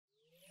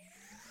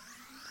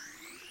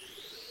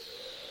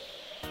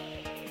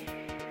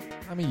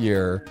time of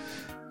year,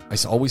 I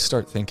always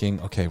start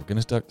thinking, okay, we're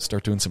going to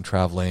start doing some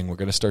traveling. We're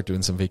going to start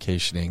doing some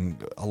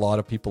vacationing. A lot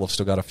of people have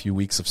still got a few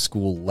weeks of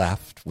school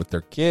left with their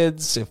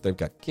kids, if they've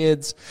got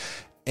kids.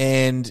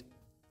 And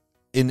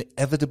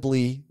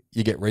inevitably,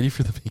 you get ready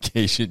for the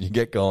vacation, you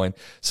get going,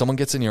 someone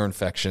gets an ear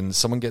infection,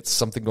 someone gets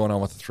something going on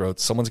with the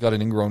throat, someone's got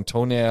an ingrown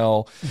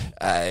toenail,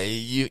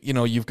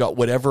 you've got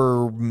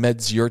whatever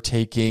meds you're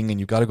taking, and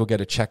you've got to go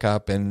get a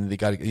checkup, and they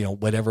got to,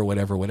 whatever,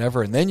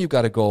 and then you've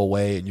got to go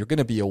away, and you're going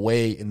to be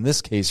away, in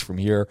this case, from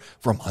here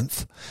for a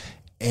month,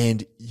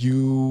 and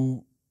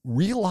you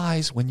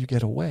realize when you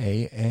get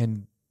away,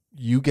 and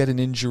you get an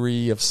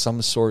injury of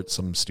some sort,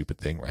 some stupid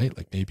thing, right?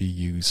 Like maybe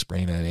you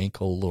sprain an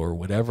ankle or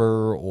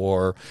whatever,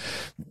 or,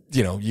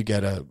 you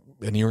get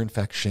an ear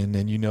infection,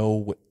 and you know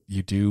what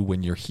you do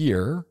when you're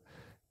here.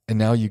 And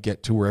now you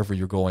get to wherever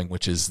you're going,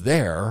 which is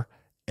there.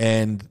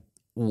 And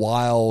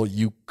while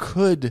you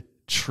could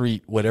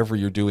treat whatever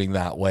you're doing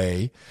that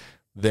way,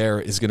 there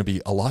is going to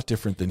be a lot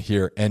different than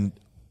here. And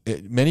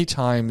many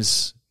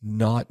times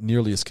not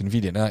nearly as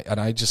convenient. And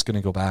I'm just going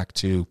to go back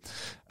to,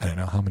 I don't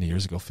know how many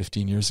years ago,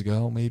 15 years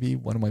ago, maybe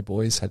one of my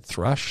boys had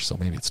thrush. So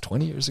maybe it's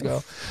 20 years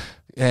ago.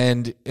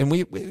 And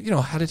we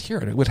had it here,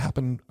 and it would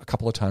happen a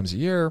couple of times a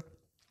year.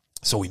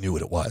 So we knew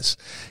what it was.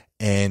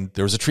 And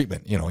there was a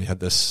treatment, you had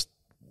this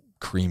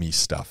creamy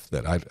stuff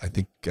that I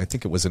think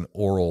it was an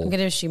oral. I'm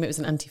going to assume it was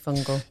an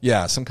antifungal.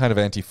 Yeah, some kind of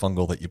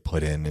antifungal that you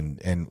put in,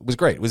 and it was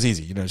great. It was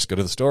easy. Just go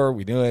to the store.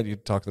 We knew it. You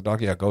talk to the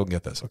doctor. Yeah, go and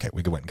get this. Okay,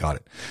 we went and got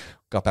it.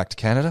 Got back to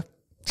Canada.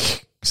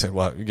 Said,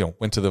 well,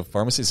 went to the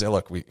pharmacy. Said,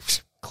 look,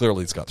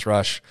 clearly it's got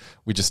thrush.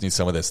 We just need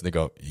some of this. And they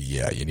go,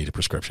 yeah, you need a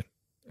prescription.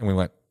 And we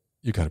went,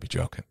 you got to be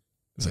joking.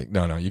 It's like,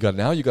 no, you got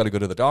to go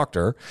to the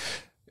doctor,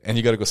 and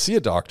you got to go see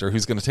a doctor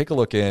who's going to take a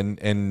look in,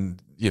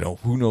 and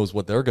who knows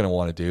what they're going to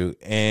want to do.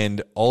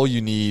 And all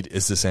you need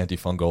is this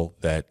antifungal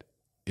that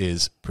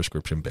is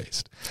prescription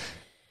based.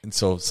 And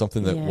so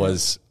something that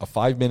was a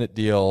 5-minute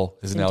deal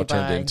is now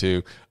turned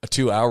into a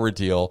 2-hour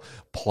deal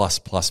plus.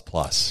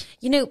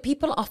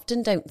 People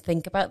often don't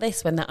think about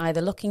this when they're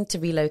either looking to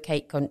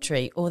relocate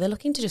country or they're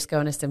looking to just go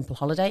on a simple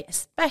holiday,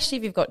 especially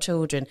if you've got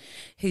children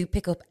who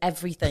pick up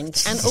everything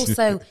and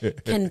also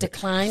can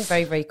decline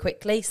very, very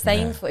quickly.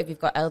 Same for if you've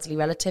got elderly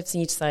relatives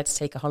and you decide to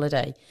take a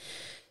holiday.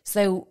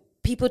 So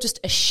people just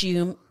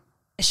assume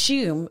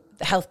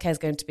the healthcare is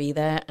going to be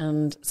there,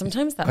 and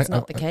sometimes that's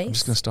not the case. I'm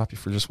just going to stop you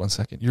for just 1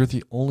 second. You're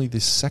the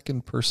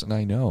second person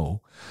I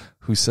know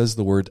who says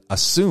the word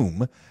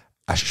assume.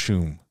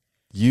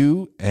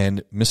 You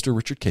and Mr.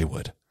 Richard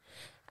Kaywood.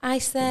 I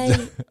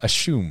say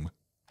assume.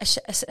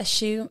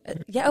 Assume.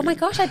 Yeah. Oh my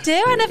gosh, I do.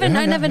 I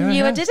never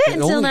knew I did it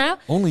until now.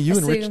 Only you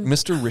and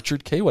Mr.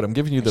 Richard Kaywood. I'm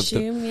giving you the.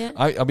 Assume. Yeah.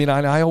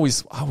 I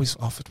always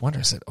often wonder.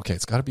 I said, okay,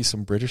 it's got to be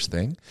some British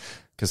thing,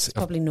 because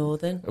probably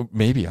northern.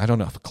 Maybe, I don't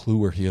know, have a clue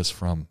where he is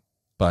from,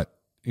 but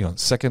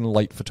Second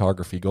Light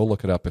Photography. Go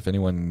look it up if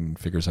anyone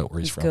figures out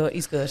where he's from.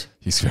 He's good.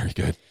 He's very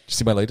good. Did you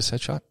see my latest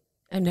headshot?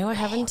 Oh, no, I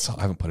haven't. I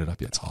haven't put it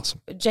up yet. It's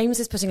awesome. James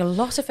is putting a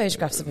lot of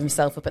photographs of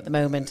himself up at the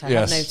moment. I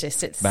have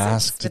noticed. It's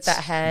masked with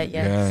that hair.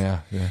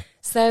 Yes. Yeah.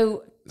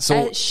 So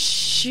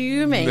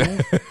assuming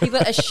people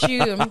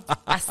assume.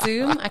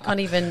 I can't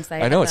even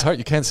say it. I know it's hard.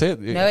 You can't say it.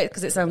 No,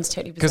 because it sounds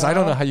totally bizarre. Because I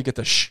don't know how you get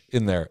the sh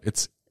in there.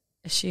 It's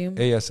assume.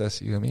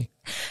 ASSUME.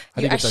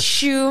 You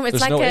assume.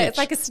 It's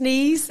like a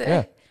sneeze.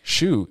 Yeah.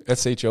 Shoe,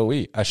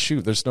 SHOE, a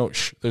shoe. There's no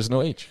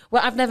H.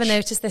 Well, I've never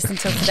noticed this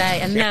until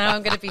today, and now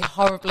I'm going to be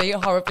horribly,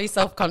 horribly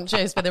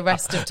self-conscious for the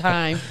rest of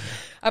time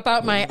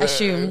about my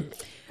assume.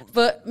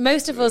 But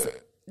most of us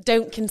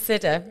don't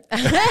consider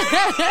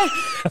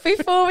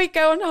before we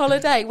go on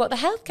holiday what the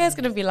healthcare is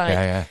going to be like.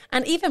 Yeah.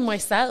 And even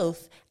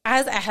myself,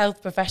 as a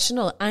health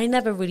professional, I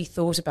never really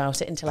thought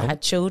about it until I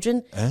had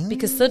children,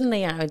 because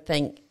suddenly I would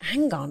think,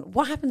 hang on,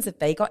 what happens if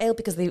they got ill?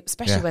 Because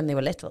especially when they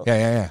were little.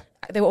 Yeah.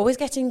 They were always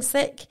getting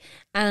sick,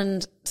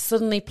 and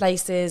suddenly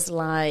places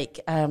like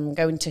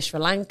going to Sri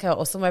Lanka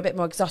or somewhere a bit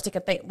more exotic, I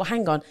think, well,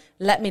 hang on,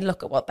 let me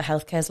look at what the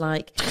healthcare's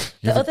like.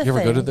 You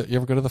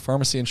ever go to the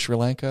pharmacy in Sri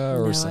Lanka?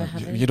 Or no, I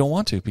haven't. You don't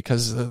want to,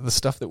 because the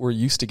stuff that we're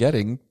used to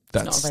getting,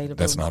 that's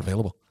not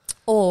available.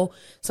 Or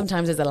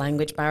sometimes there's a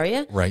language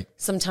barrier. Right.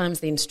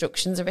 Sometimes the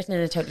instructions are written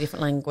in a totally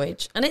different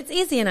language. And it's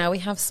easier now. We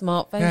have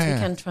smartphones. We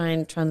can try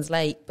and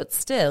translate, but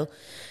still.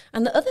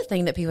 And the other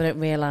thing that people don't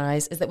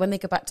realise is that when they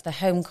go back to their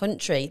home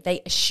country,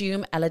 they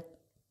assume I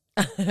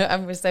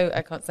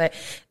can't say it.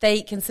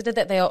 They consider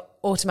that they are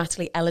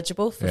automatically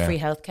eligible for free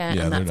healthcare,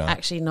 and that's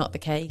actually not the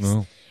case.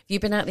 No. If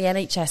you've been out the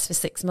NHS for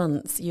 6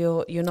 months,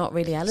 you're not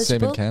really eligible.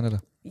 Same in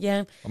Canada.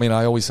 Yeah. I mean,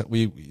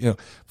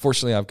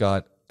 fortunately I've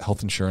got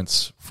health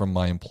insurance from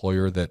my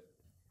employer that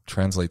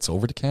translates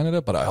over to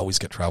Canada, but I always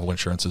get travel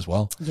insurance as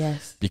well.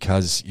 Yes.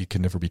 Because you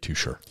can never be too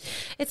sure.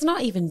 It's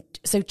not even,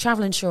 so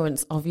travel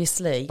insurance,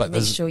 obviously, but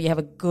make sure you have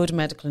a good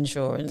medical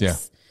insurance. Yeah.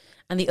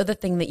 And the other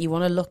thing that you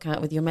want to look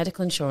at with your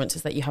medical insurance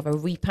is that you have a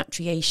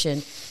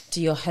repatriation to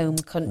your home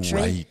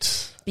country.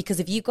 Right. Because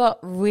if you got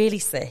really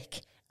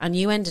sick and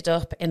you ended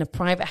up in a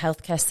private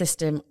healthcare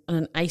system on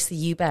an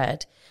ICU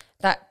bed,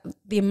 that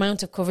the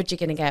amount of coverage you're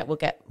going to get will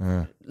get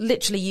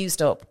literally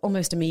used up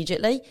almost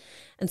immediately.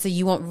 And so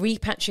you want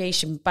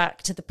repatriation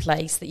back to the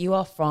place that you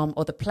are from,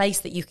 or the place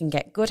that you can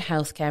get good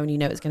healthcare and you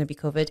know it's going to be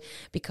covered,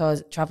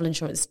 because travel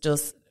insurance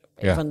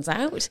runs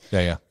out.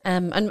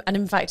 And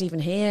in fact, even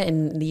here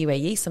in the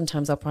UAE,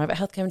 sometimes our private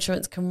healthcare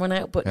insurance can run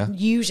out, but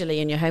usually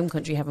in your home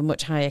country you have a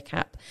much higher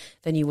cap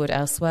than you would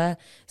elsewhere.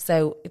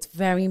 So it's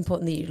very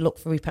important that you look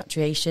for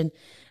repatriation.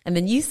 And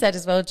then you said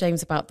as well,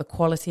 James, about the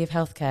quality of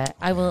healthcare.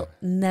 I will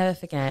never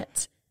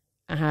forget,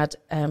 I had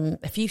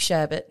a few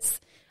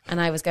sherbets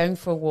and I was going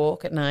for a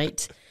walk at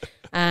night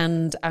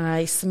and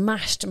I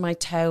smashed my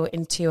toe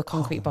into a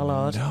concrete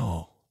bollard.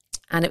 No.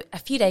 And a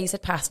few days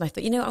had passed and I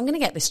thought, I'm going to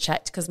get this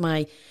checked because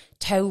my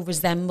toe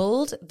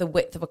resembled the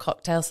width of a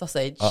cocktail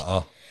sausage.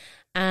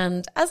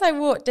 And as I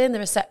walked in, the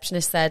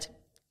receptionist said,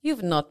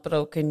 "You've not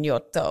broken your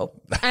toe,"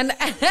 and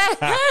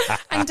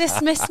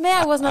dismissed me.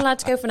 I wasn't allowed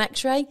to go for an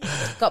x-ray.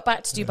 Got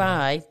back to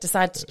Dubai,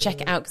 decided to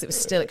check it out because it was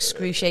still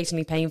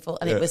excruciatingly painful,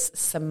 and it was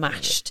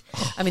smashed.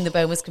 I mean, the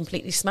bone was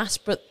completely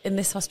smashed, but in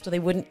this hospital, they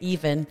wouldn't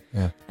even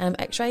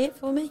x-ray it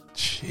for me.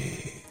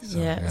 Jeez.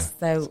 Yeah,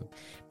 so...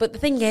 But the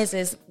thing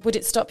is, would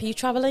it stop you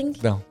travelling?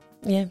 No.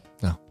 Yeah.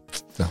 No,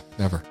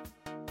 never.